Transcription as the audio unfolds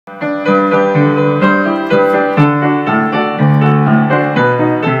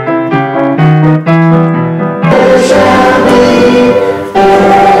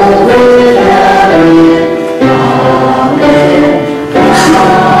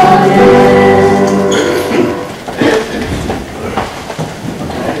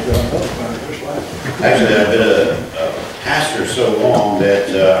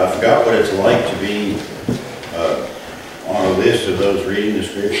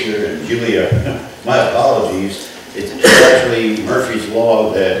Victor and Julia, my apologies. It's actually Murphy's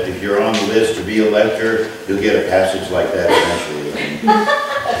Law that if you're on the list to be a lector, you'll get a passage like that eventually.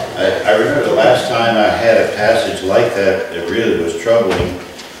 I remember the last time I had a passage like that that really was troubling.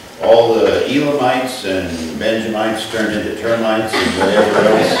 All the Elamites and Benjamites turned into termites and whatever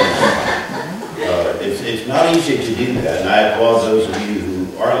else. It's not easy to do that, and I applaud those of you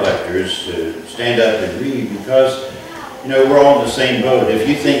who are lectors to stand up and read, because you know, we're all in the same boat. If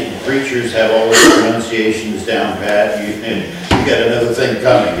you think preachers have all the pronunciations down pat, you got another thing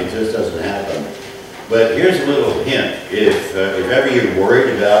coming. It just doesn't happen. But here's a little hint. If ever you're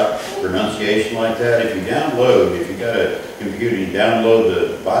worried about pronunciation like that, if you got a computer, you download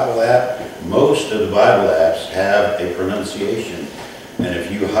the Bible app, most of the Bible apps have a pronunciation. And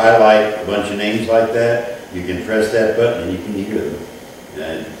if you highlight a bunch of names like that, you can press that button and you can hear them.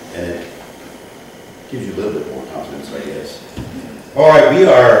 And it gives you a little bit more confidence, I guess. All right, we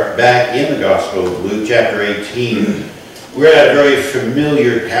are back in the Gospel of Luke, chapter 18. We're at a very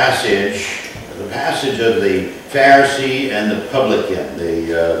familiar passage, the passage of the Pharisee and the Publican,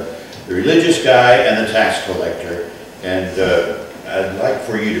 the religious guy and the tax collector. And I'd like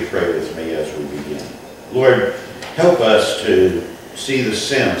for you to pray with me as we begin. Lord, help us to see the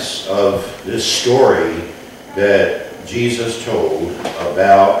sense of this story that Jesus told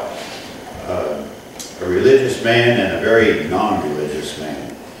about a religious man and a very non-religious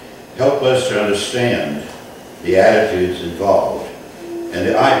man. Help us to understand the attitudes involved and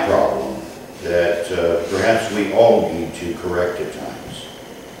the eye problem that perhaps we all need to correct at times.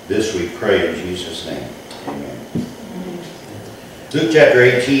 This we pray in Jesus' name. Amen. Luke chapter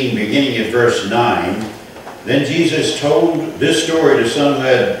 18, beginning at verse 9. Then Jesus told this story to some who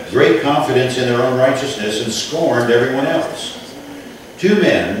had great confidence in their own righteousness and scorned everyone else. 2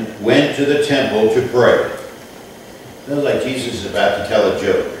 men went to the temple to pray. Sounds like Jesus is about to tell a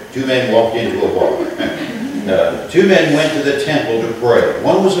joke. 2 men walked into a bar. 2 men went to the temple to pray.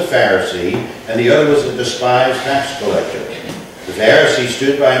 One was a Pharisee, and the other was a despised tax collector. The Pharisee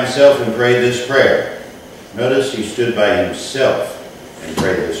stood by himself and prayed this prayer. Notice he stood by himself and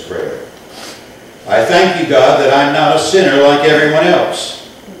prayed this prayer. I thank you, God, that I'm not a sinner like everyone else.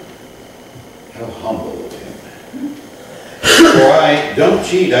 How humble of him. For I don't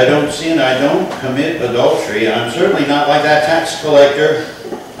cheat, I don't sin, I don't commit adultery. I'm certainly not like that tax collector.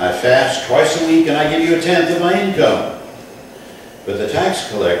 I fast twice a week and I give you 1/10 of my income. But the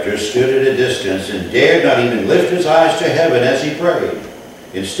tax collector stood at a distance and dared not even lift his eyes to heaven as he prayed.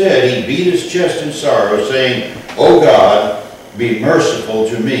 Instead, he beat his chest in sorrow, saying, "O God, be merciful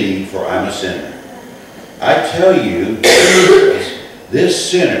to me, for I'm a sinner." I tell you,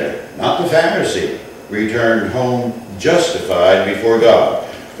 this sinner, not the Pharisee, returned home justified before God.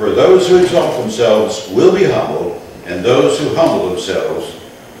 For those who exalt themselves will be humbled, and those who humble themselves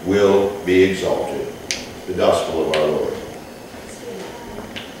will be exalted. The Gospel of our Lord.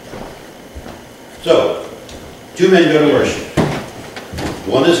 So, 2 men go to worship.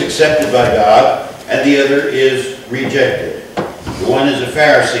 One is accepted by God, and the other is rejected. The one is a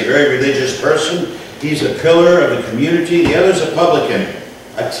Pharisee, a very religious person. He's a pillar of the community. The other is a publican,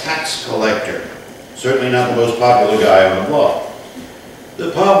 a tax collector. Certainly not the most popular guy on the block.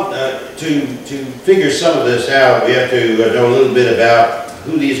 To figure some of this out, we have to know a little bit about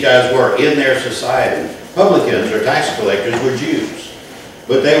who these guys were in their society. Publicans, or tax collectors, were Jews.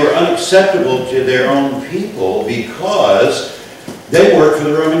 But they were unacceptable to their own people because they worked for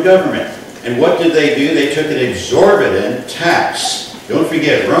the Roman government. And what did they do? They took an exorbitant tax. Don't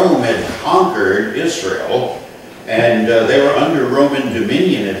forget, Rome had conquered Israel, and they were under Roman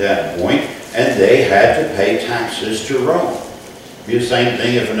dominion at that point, and they had to pay taxes to Rome. It'd be the same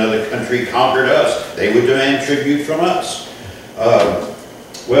thing if another country conquered us. They would demand tribute from us.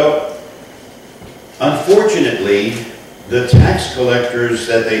 Well, unfortunately, the tax collectors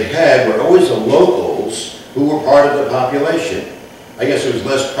that they had were always the locals who were part of the population. I guess it was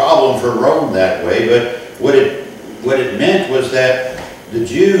less problem for Rome that way, but what it meant was that the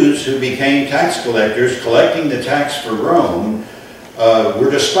Jews who became tax collectors, collecting the tax for Rome,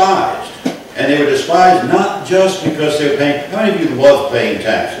 were despised. And they were despised not just because they were paying. How many of you love paying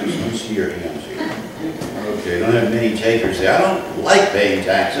taxes? Let me see your hands here. Okay, don't have many takers there. I don't like paying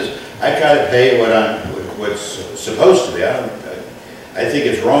taxes. I try to pay what's supposed to be. I think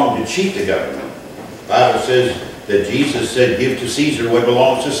it's wrong to cheat the government. The Bible says that Jesus said, "Give to Caesar what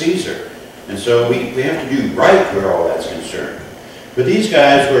belongs to Caesar." And so we have to do right where all that's concerned. But these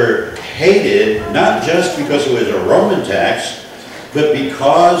guys were hated not just because it was a Roman tax, but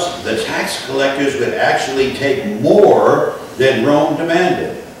because the tax collectors would actually take more than Rome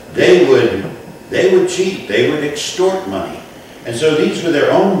demanded. They would cheat. They would extort money. And so these were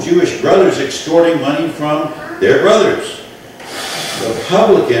their own Jewish brothers extorting money from their brothers. The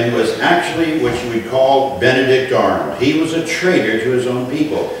publican was actually what you would call Benedict Arnold. He was a traitor to his own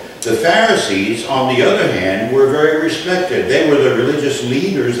people. The Pharisees, on the other hand, were very respected. They were the religious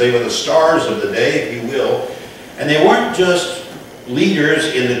leaders. They were the stars of the day, if you will. And they weren't just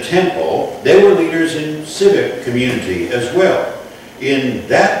leaders in the temple. They were leaders in civic community as well. In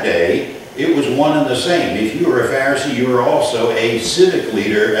that day, it was one and the same. If you were a Pharisee, you were also a civic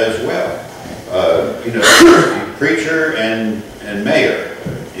leader as well. Preacher and mayor,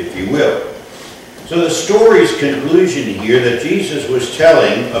 if you will. So the story's conclusion here that Jesus was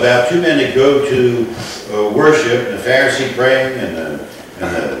telling about two men that go to worship, the Pharisee praying and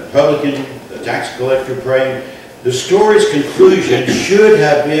the publican, the tax collector praying. The story's conclusion should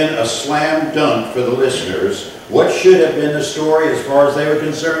have been a slam dunk for the listeners. What should have been the story as far as they were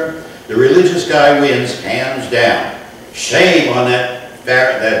concerned? The religious guy wins hands down. Shame on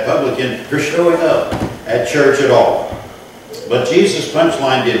that publican for showing up at church at all. But Jesus'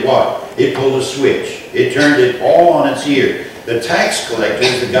 punchline did what? It pulled a switch. It turned it all on its ear. The tax collector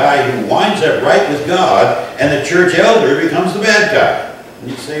is the guy who winds up right with God, and the church elder becomes the bad guy.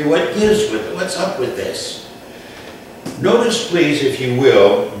 And you say, what's up with this? Notice, please, if you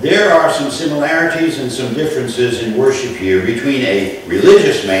will, there are some similarities and some differences in worship here between a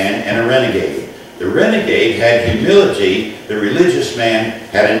religious man and a renegade. The renegade had humility. The religious man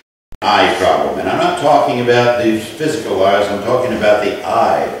had an eye problem. And I'm not talking about the physical eyes, I'm talking about the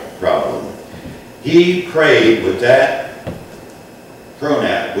eye problem. He prayed with that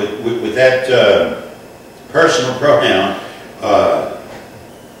pronoun, with that personal pronoun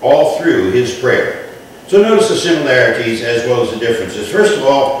all through his prayer. So notice the similarities as well as the differences. First of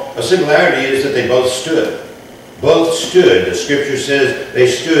all, a similarity is that they both stood. Both stood. The scripture says they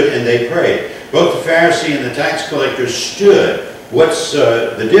stood and they prayed. Both the Pharisee and the tax collector stood. What's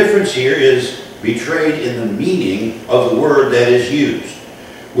the difference here is betrayed in the meaning of the word that is used.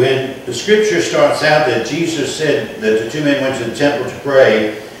 When the scripture starts out that Jesus said that the two men went to the temple to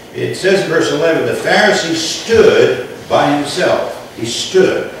pray, it says in verse 11, the Pharisee stood by himself. He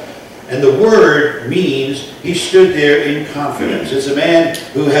stood. And the word means he stood there in confidence. It's a man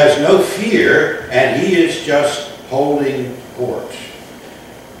who has no fear, and he is just holding court.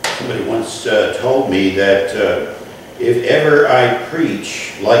 Somebody once told me that if ever I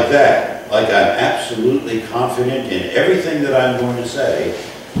preach like that, like I'm absolutely confident in everything that I'm going to say,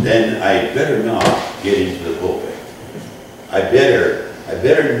 then I better not get into the pulpit. I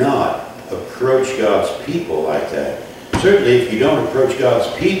better not approach God's people like that. Certainly, if you don't approach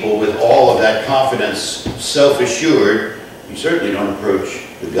God's people with all of that confidence, self-assured, you certainly don't approach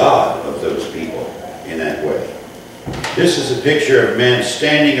the God of those people in that way. This is a picture of a man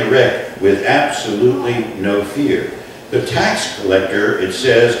standing erect with absolutely no fear. The tax collector, it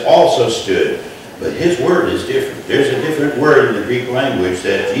says, also stood, but his word is different. There's a different word in the Greek language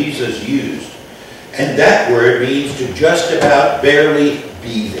that Jesus used, and that word means to just about barely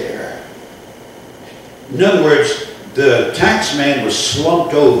be there. In other words, the tax man was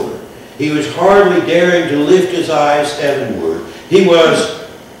slumped over. He was hardly daring to lift his eyes heavenward. He was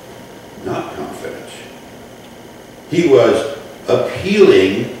not confident. He was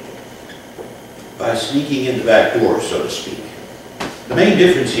appealing by sneaking in the back door, so to speak. The main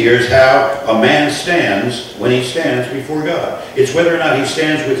difference here is how a man stands when he stands before God. It's whether or not he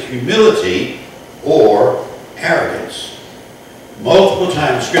stands with humility or arrogance. Multiple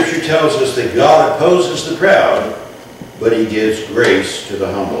times Scripture tells us that God opposes the proud, but he gives grace to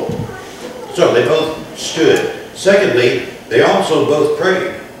the humble. So they both stood. Secondly, they also both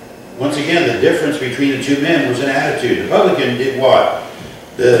prayed. Once again, the difference between the two men was an attitude. The publican did what?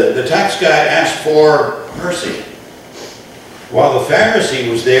 The tax guy asked for mercy, while the Pharisee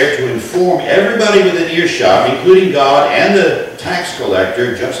was there to inform everybody within earshot, including God and the tax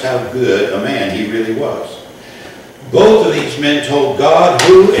collector, just how good a man he really was. Both of these men told God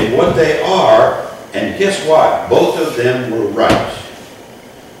who and what they are, and guess what? Both of them were right.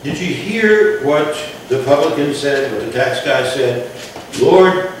 Did you hear what the publican said, what the tax guy said?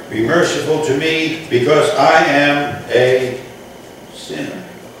 Lord, be merciful to me because I am a sinner.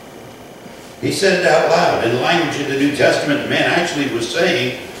 He said it out loud. In the language of the New Testament, the man actually was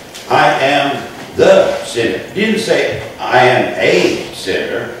saying, I am the sinner. He didn't say, I am a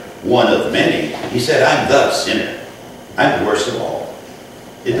sinner, one of many. He said, I'm the sinner. I'm the worst of all.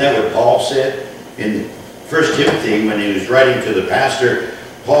 Isn't that what Paul said? In 1 Timothy, when he was writing to the pastor,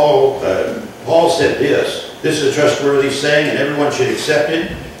 Paul said this is a trustworthy saying, and everyone should accept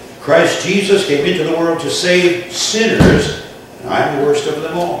it. Christ Jesus came into the world to save sinners, and I'm the worst of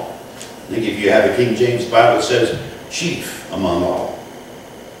them all. I think if you have a King James Bible, it says, chief among all.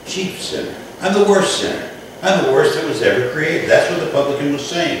 Chief sinner. I'm the worst sinner. I'm the worst that was ever created. That's what the publican was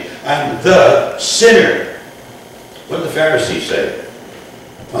saying. I'm the sinner. What did the Pharisee say?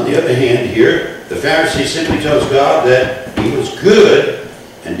 On the other hand here, the Pharisee simply tells God that he was good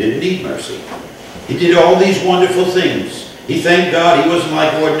and didn't need mercy. He did all these wonderful things. He thanked God he wasn't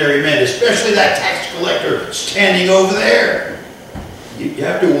like ordinary men, especially that tax collector standing over there. You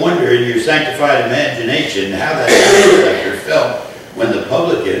have to wonder in your sanctified imagination how that tax collector felt when the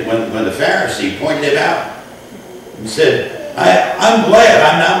publican, when the Pharisee pointed him out and said, I'm glad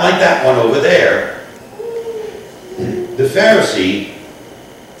I'm not like that one over there. The Pharisee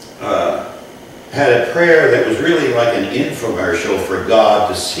had a prayer that was really like an infomercial for God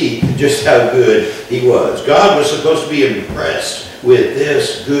to see just how good he was. God was supposed to be impressed with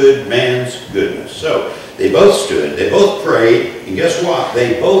this good man's goodness. So they both stood, they both prayed, and guess what?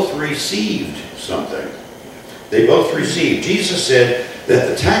 They both received something. They both received. Jesus said that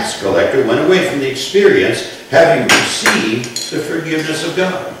the tax collector went away from the experience having received the forgiveness of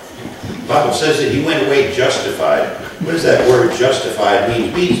God. The Bible says that he went away justified. What does that word justified mean?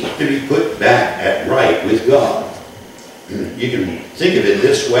 It means to be put back at right with God. You can think of it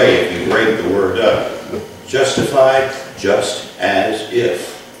this way if you break the word up. Justified, just as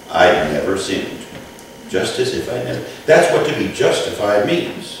if I never sinned. Just as if I never. That's what to be justified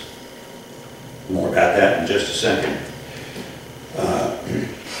means. More about that in just a second.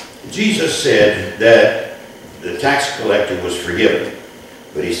 Jesus said that the tax collector was forgiven.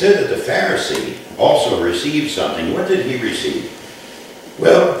 But he said that the Pharisee also received something. What did he receive?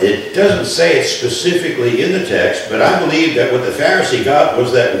 Well, it doesn't say it specifically in the text, but I believe that what the Pharisee got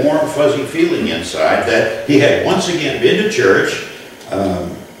was that warm, fuzzy feeling inside that he had once again been to church.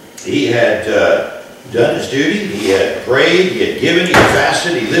 He had done his duty. He had prayed. He had given. He had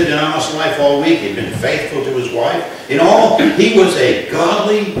fasted. He lived an honest life all week. He had been faithful to his wife. In all, he was a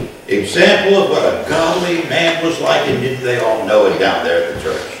godly example of what a godly man was like, and didn't they all know it down there at the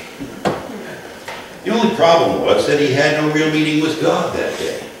church? The only problem was that he had no real meeting with God that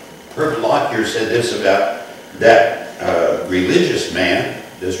day. Herbert Lockyer said this about that religious man,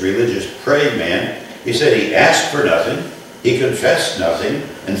 this religious praying man. He said he asked for nothing, he confessed nothing,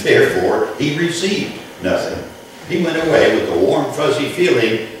 and therefore he received nothing. He went away with a warm, fuzzy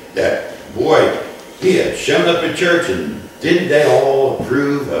feeling that, boy, he had shown up at church, and didn't they all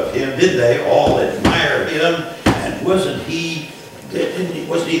approve of him? Didn't they all admire him? And wasn't he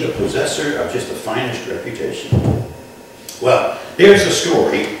the possessor of just the finest reputation? Well, here's the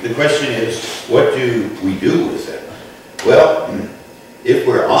story. The question is, what do we do with it? Well, if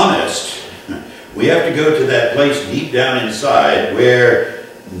we're honest, we have to go to that place deep down inside where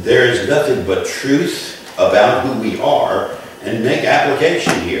there is nothing but truth about who we are and make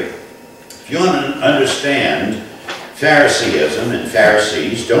application here. If you want to understand Phariseeism and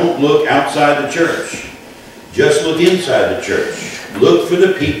Pharisees, don't look outside the church. Just look inside the church. Look for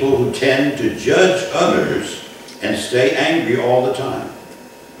the people who tend to judge others and stay angry all the time.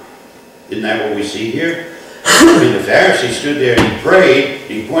 Isn't that what we see here? I mean, the Pharisee stood there and he prayed,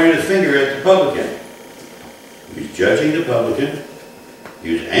 and he pointed a finger at the publican. He was judging the publican.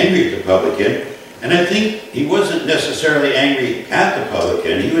 He was angry at the publican. And I think he wasn't necessarily angry at the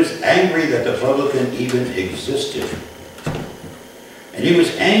publican. He was angry that the publican even existed. And he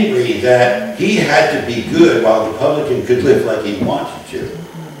was angry that he had to be good while the publican could live like he wanted to.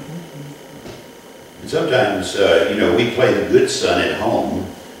 And sometimes, you know, we play the good son at home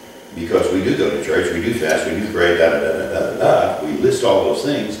because we do go to church, we do fast, we do pray, da-da-da-da-da-da. We list all those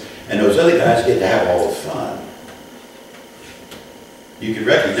things, and those other guys get to have all the fun. You can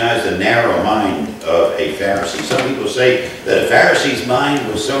recognize the narrow mind of a Pharisee. Some people say that a Pharisee's mind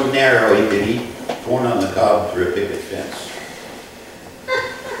was so narrow he could eat corn on the cob through a picket fence.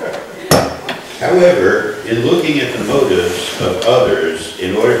 However, in looking at the motives of others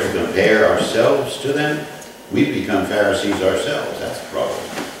in order to compare ourselves to them, we've become Pharisees ourselves. That's the problem.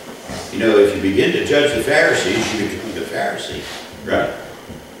 You know, if you begin to judge the Pharisees, you become the Pharisee, right?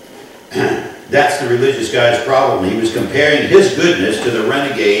 That's the religious guy's problem. He was comparing his goodness to the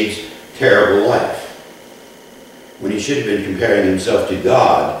renegade's terrible life, when he should have been comparing himself to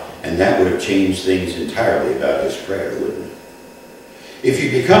God, and that would have changed things entirely about his prayer, wouldn't it? If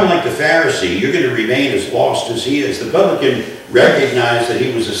you become like the Pharisee, you're going to remain as lost as he is. The publican recognized that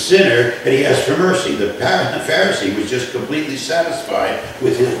he was a sinner, and he asked for mercy. The Pharisee was just completely satisfied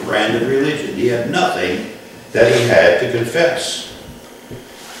with his brand of religion. He had nothing that he had to confess.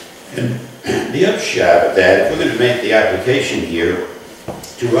 And the upshot of that, if we're going to make the application here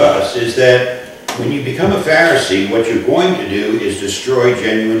to us, is that when you become a Pharisee, what you're going to do is destroy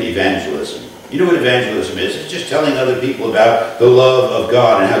genuine evangelism. You know what evangelism is? It's just telling other people about the love of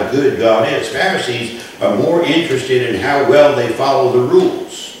God and how good God is. Pharisees are more interested in how well they follow the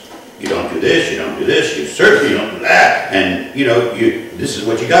rules. You don't do this, you don't do this, you certainly don't do that, and you know, this is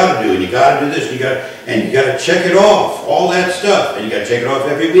what you got to do, and you got to do this, and you got to check it off, all that stuff, and you got to check it off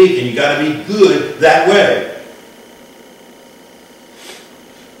every week, and you got to be good that way.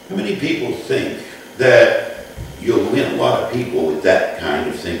 How many people think that you'll win a lot of people with that kind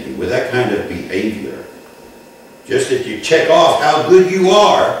of thinking, with that kind of behavior? Just that you check off how good you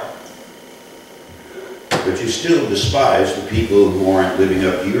are, but you still despise the people who aren't living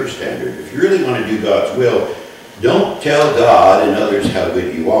up to your standard. If you really want to do God's will, don't tell God and others how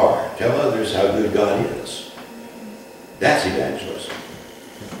good you are. Tell others how good God is. That's evangelism.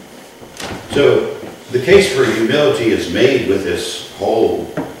 So the case for humility is made with this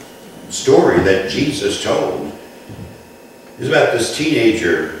whole story that Jesus told. It's about this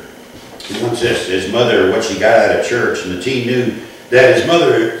teenager who once asked his mother what she got out of church, and the teen knew that his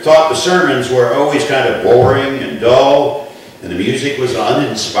mother thought the sermons were always kind of boring and dull, and the music was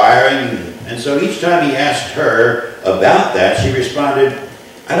uninspiring. And so each time he asked her about that, she responded,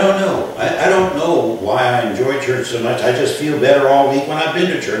 I don't know. I don't know why I enjoy church so much. I just feel better all week when I've been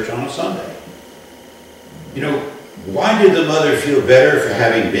to church on a Sunday. You know, why did the mother feel better for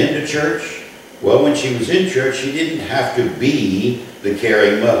having been to church? Well, when she was in church, she didn't have to be the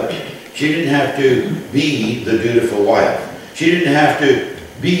caring mother. She didn't have to be the dutiful wife. She didn't have to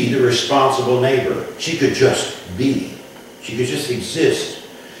be the responsible neighbor. She could just be. She could just exist.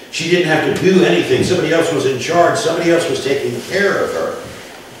 She didn't have to do anything. Somebody else was in charge. Somebody else was taking care of her.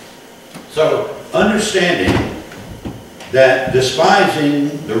 So, understanding that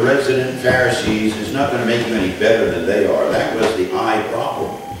despising the resident Pharisees is not going to make you any better than they are. That was the I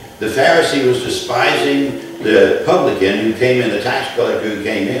problem. The Pharisee was despising the publican who came in, the tax collector who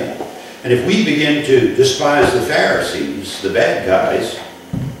came in. And if we begin to despise the Pharisees, the bad guys,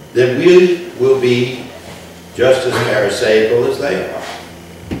 then we will be just as pharisaical as they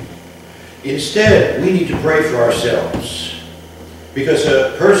are. Instead, we need to pray for ourselves. Because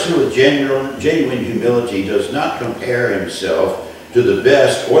a person with genuine humility does not compare himself to the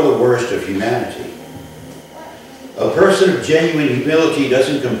best or the worst of humanity. A person of genuine humility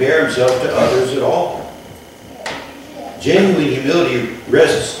doesn't compare himself to others at all. Genuine humility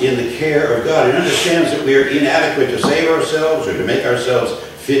rests in the care of God. It understands that we are inadequate to save ourselves or to make ourselves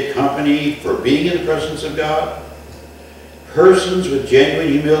fit company for being in the presence of God. Persons with genuine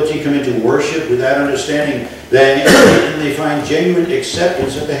humility come into worship with that understanding that they find genuine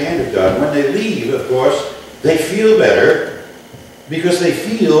acceptance at the hand of God. When they leave, of course, they feel better because they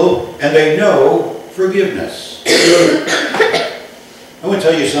feel and they know forgiveness. I want to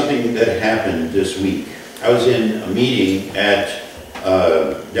tell you something that happened this week. I was in a meeting at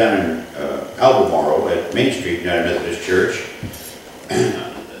down in Albemarle at Main Street United Methodist Church.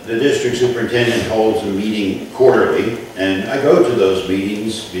 The district superintendent holds a meeting quarterly, and I go to those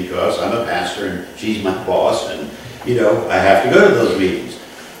meetings because I'm a pastor and she's my boss, and you know, I have to go to those meetings.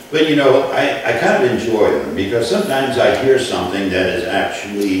 But you know, I kind of enjoy them because sometimes I hear something that is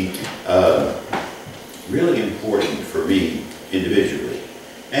actually really important for me individually,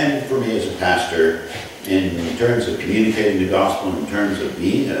 and for me as a pastor in terms of communicating the gospel, in terms of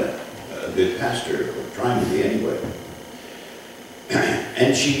being a good pastor, or trying to be anyway.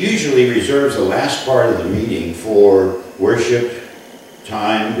 And she usually reserves the last part of the meeting for worship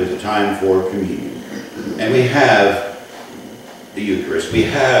time with a time for communion. And we have the Eucharist, we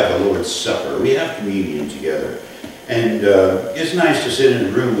have the Lord's Supper, we have communion together. And it's nice to sit in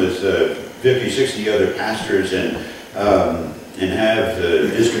a room with 50, 60 other pastors and have the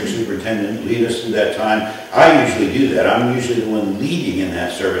district superintendent lead us through that time. I usually do that. I'm usually the one leading in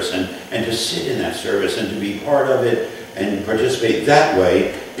that service, and to sit in that service and to be part of it and participate that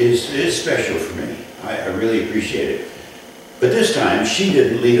way is special for me. I really appreciate it. But this time, she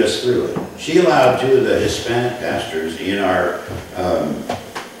didn't lead us through it. She allowed two of the Hispanic pastors in our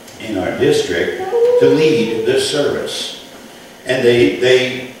district to lead this service. And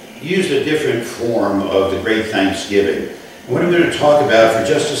they used a different form of the Great Thanksgiving. And what I'm going to talk about for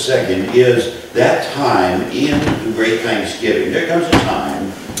just a second is that time in the Great Thanksgiving. There comes a time,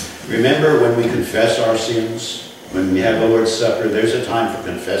 remember when we confess our sins? When we have the Lord's Supper, there's a time for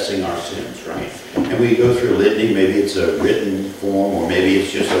confessing our sins, right? And we go through a litany. Maybe it's a written form, or maybe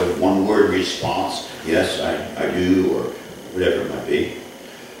it's just a one-word response. Yes, I do, or whatever it might be.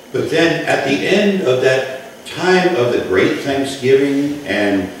 But then at the end of that time of the Great Thanksgiving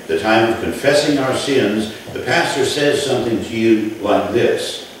and the time of confessing our sins, the pastor says something to you like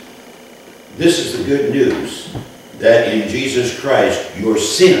this. This is the good news, that in Jesus Christ your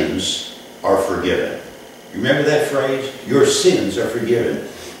sins are forgiven. You remember that phrase? Your sins are forgiven.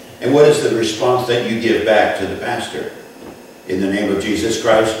 And what is the response that you give back to the pastor? In the name of Jesus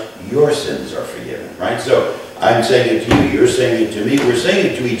Christ, your sins are forgiven, right? So I'm saying it to you, you're saying it to me, we're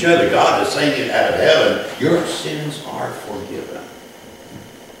saying it to each other. God is saying it out of heaven. Your sins are forgiven.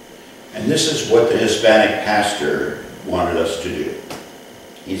 And this is what the Hispanic pastor wanted us to do.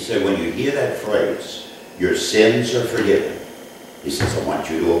 He said, when you hear that phrase, your sins are forgiven, he says, I want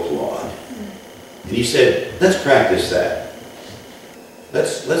you to applaud. And he said, let's practice that.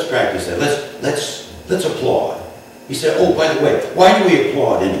 Let's practice that. Let's applaud. He said, oh, by the way, why do we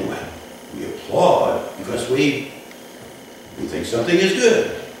applaud anyway? We applaud because we think something is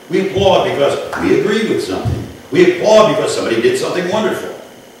good. We applaud because we agree with something. We applaud because somebody did something wonderful.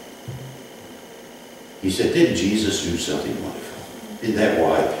 He said, didn't Jesus do something wonderful? Isn't that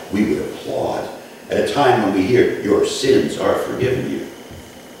why we would applaud at a time when we hear, your sins are forgiven you?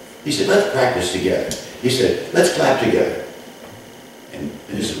 He said, let's practice together. He said, let's clap together. And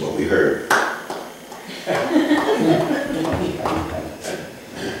this is what we heard.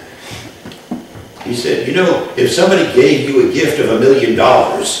 He said, you know, if somebody gave you a gift of $1 million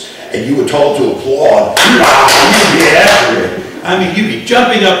and you were told to applaud, you'd be after it. I mean, you'd be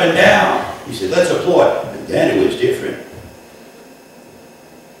jumping up and down. He said, let's applaud. And then it was different.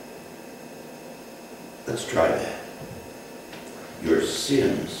 Let's try that. Your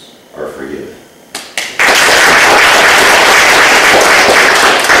sins are forgiven.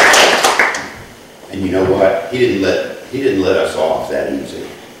 And you know what? He didn't let us off that easy.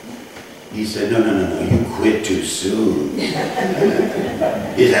 He said, no, you quit too soon. He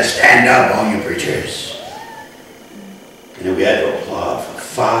said, stand up, all you preachers. And then we had to applaud for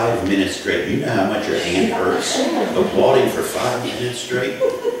 5 minutes straight. You know how much your hand hurts applauding for 5 minutes straight?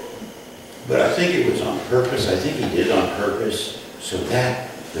 But I think it was on purpose. I think he did it on purpose so that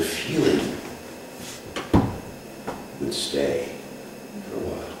the feeling would stay for a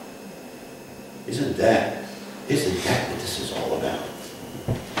while. Isn't that what this is all about?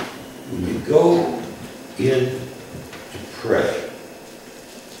 When you go in to pray,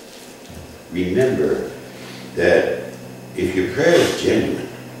 remember that if your prayer is genuine,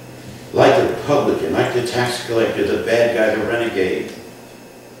 like the publican, like the tax collector, the bad guy, the renegade,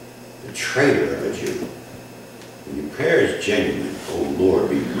 the traitor of a Jew, when your prayer is genuine, oh Lord,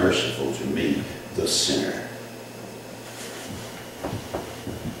 be merciful to me, the sinner.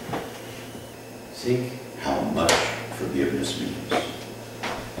 Think how much forgiveness means.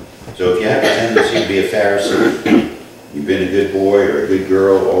 So if you have a tendency to be a Pharisee, you've been a good boy or a good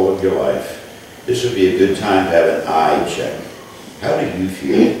girl all of your life, this would be a good time to have an eye check. How do you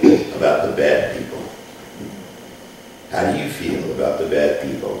feel about the bad people? How do you feel about the bad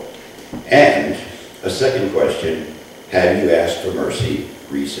people? And a second question, have you asked for mercy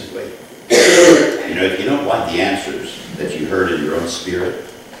recently? You know, if you don't like the answers that you heard in your own spirit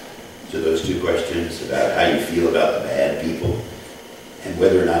to those two questions about how you feel about the bad people and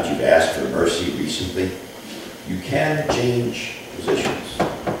whether or not you've asked for mercy recently, you can change positions.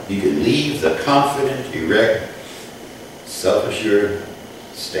 You can leave the confident, erect, self-assured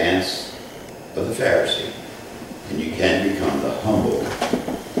stance of the Pharisee, and you can become the humble,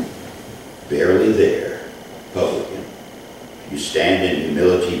 barely there publican. You stand in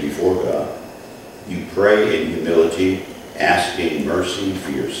humility before God. You pray in humility, asking mercy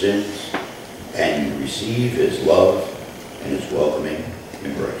for your sins, and you receive his love and his welcoming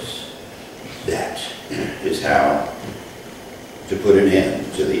embrace. That is how to put an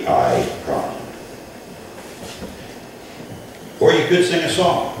end to the I problem. Or you could sing a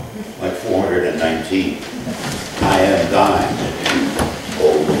song like 419. I am thine.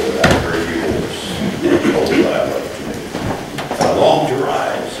 Oh Lord, I've heard your voice, and hold thy love to me. I long to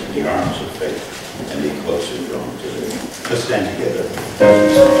rise in the arms of faith and be closer drawn to thee. Let's stand together.